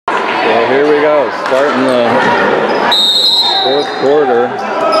Here we go, starting the fourth quarter.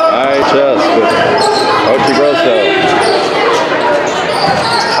 IHS with Ocho Grosso.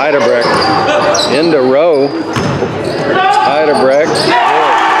 Heidebrecht into row. Heidebrecht.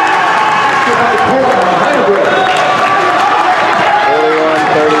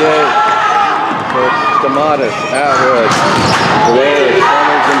 41-38. So it's Stamatis, Atwood, Blair,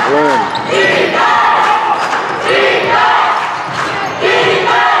 Summers, and Broom.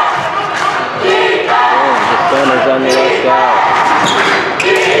 Summers on the left side.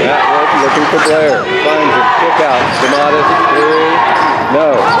 Atwood looking for Blair. Finds it. Kick out. Stamatis. 3.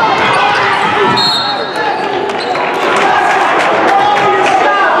 No.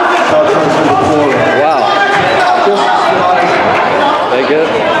 Wow. They get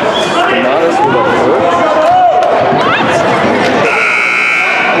Stamatis with a first.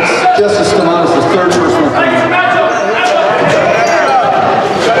 It's Justice Stamatis' third personal foul.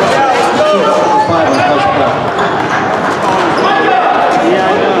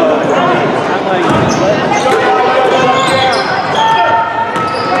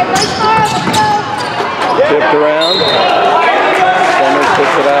 Tipped around. Summers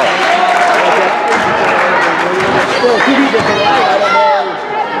puts it out.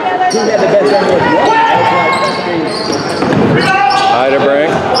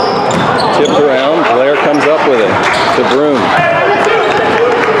 Heidebrecht tipped around. Blair comes up with it to Broom.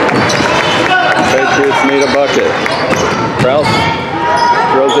 Patriots need a bucket. Krause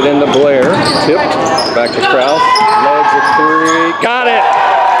throws it into Blair. Tipped. Back to Krause. Loads a 3. Got it!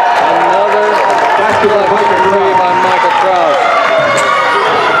 Another back-to-back 3 by Michael Krause.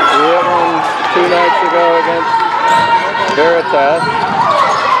 He hit one 2 nights ago against Veritas.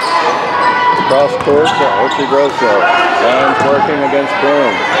 Cross court to Ocho Grosso. Lions working against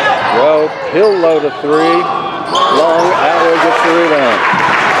Broom. Rowe, he'll load a 3. Long, Atwood gets the rebound.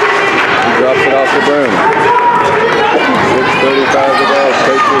 He drops it off to Broom. 6:35 to go.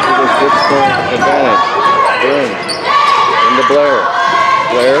 Patriots with a 6-point advantage. Broom into Blair.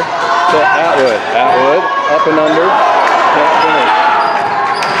 Blair to Atwood. Atwood up and under. Can't finish.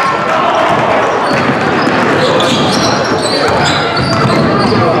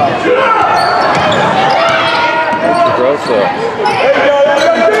 Grosso.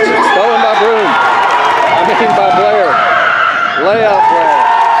 Stolen by Broom. I mean by Blair. Layup Blair.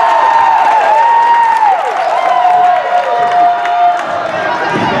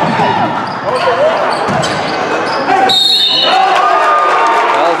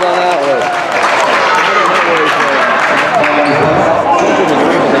 Fouls on Atwood.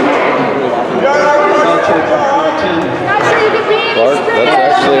 Clark, that's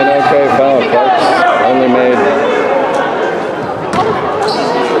actually an okay foul. Clark's only made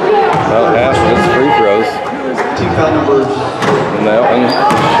about half of his free throws. Team foul numbers. And that one is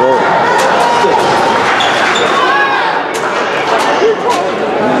short. 6.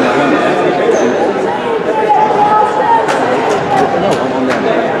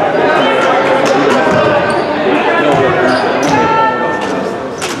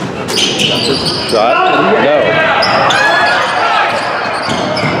 Shot? No.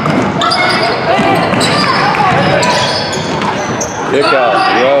 Kick out,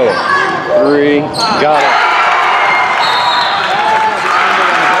 Rowe, 3, got it.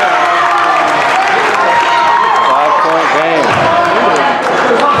 5-point game.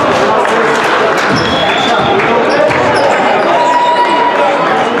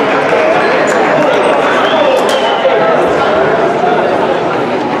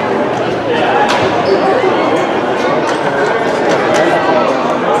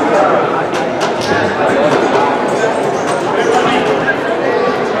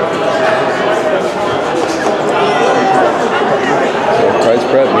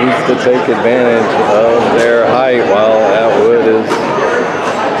 Needs to take advantage of their height while Atwood is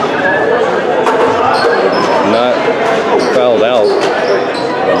not fouled out.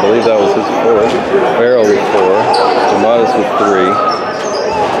 I believe that was his 4th. Farrell with 4. Stamatis with 3.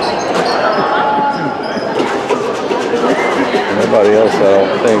 Nobody else, I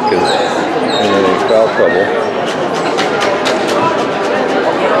don't think, is in any foul trouble.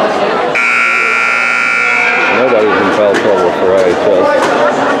 Nobody's in foul trouble for IHS.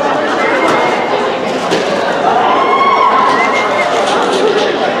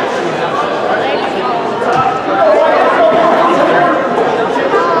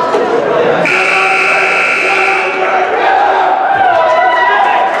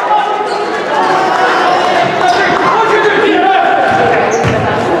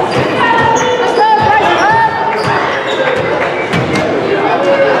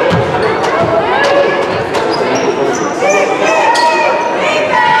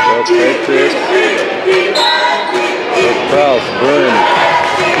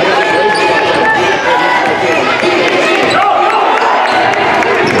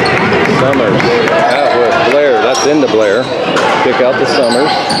 kick out to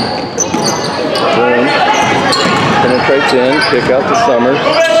Summers. Boom. Penetrates in, kick out to Summers.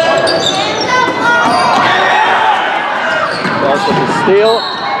 Starts with the steal.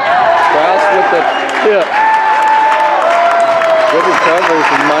 Krause with the tip. Good recovery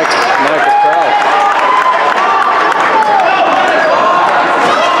from Michael Krause.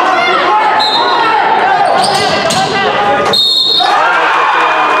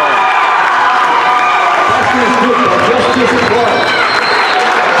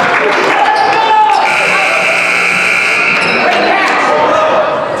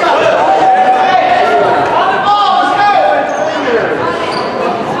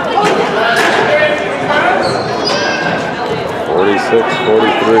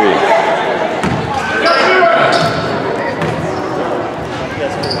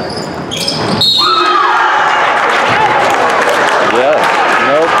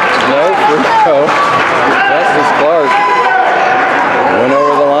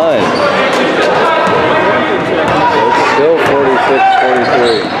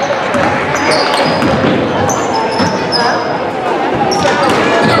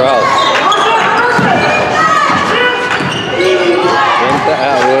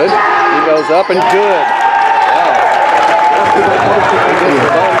 Up and good. Wow.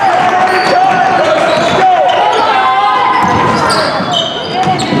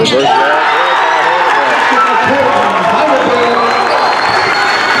 Reverse that.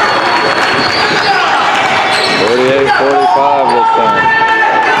 48-45 this time.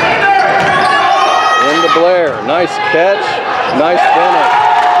 Into Blair. Nice catch. Nice finish.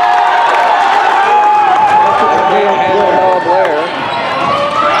 Can't handle Noah Blair.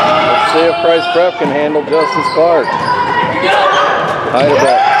 See if Price Prep can handle Justice Clark.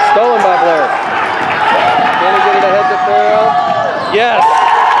 Heidelberg. Stolen by Blair. Can he get it ahead to Farrell? Yes!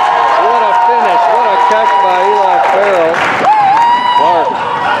 What a finish. What a catch by Eli Farrell. Clark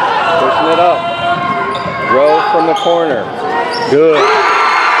pushing it up. Rowe from the corner. Good.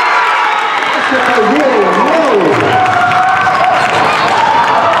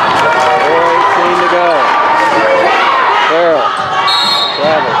 4:18 to go. Farrell.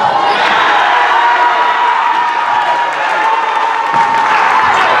 Travis.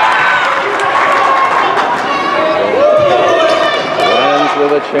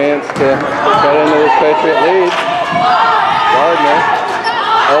 With a chance to cut into this Patriot lead. Gardner,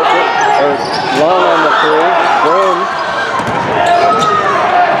 open, or long on the three. Broom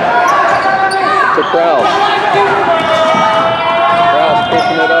to Krause. Krause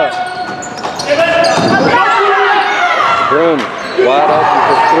pushing it up. Broom wide open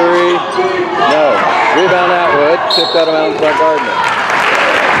for three. No. Rebound Atwood. Tipped out of bounds by Gardner.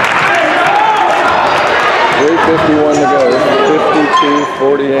 3:51 to go.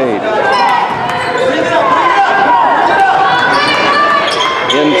 52-48.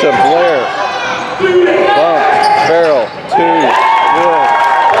 Into Blair. Bump. Farrell. Two. Good.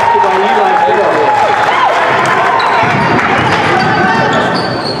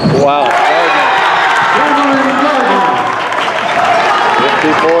 Wow.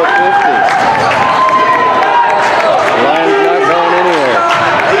 54-50. Lions not going anywhere.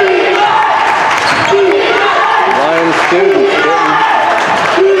 Lions students getting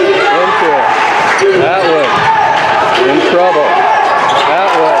into it. Atwood in trouble.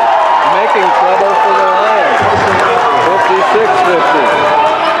 Atwood making trouble for the Lions. 56-50.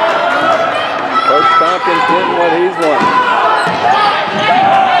 Coach Tompkins getting what he's wanting.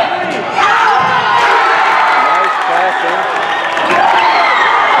 Nice passing.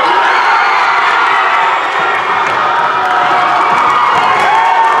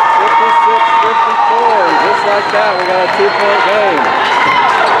 56-54, and just like that, we got a 2-point game.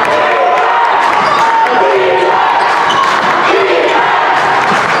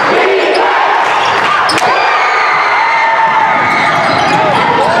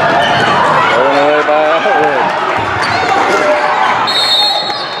 Thrown away by Atwood.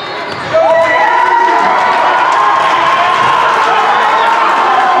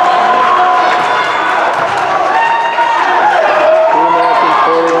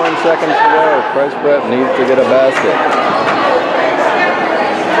 Seconds to go. Price Prep needs to get a basket.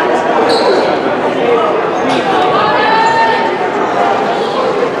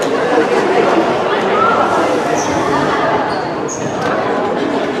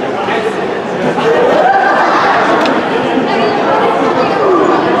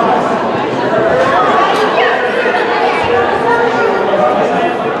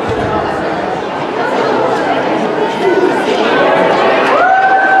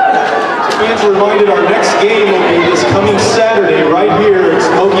 Reminded our next game will be this coming Saturday.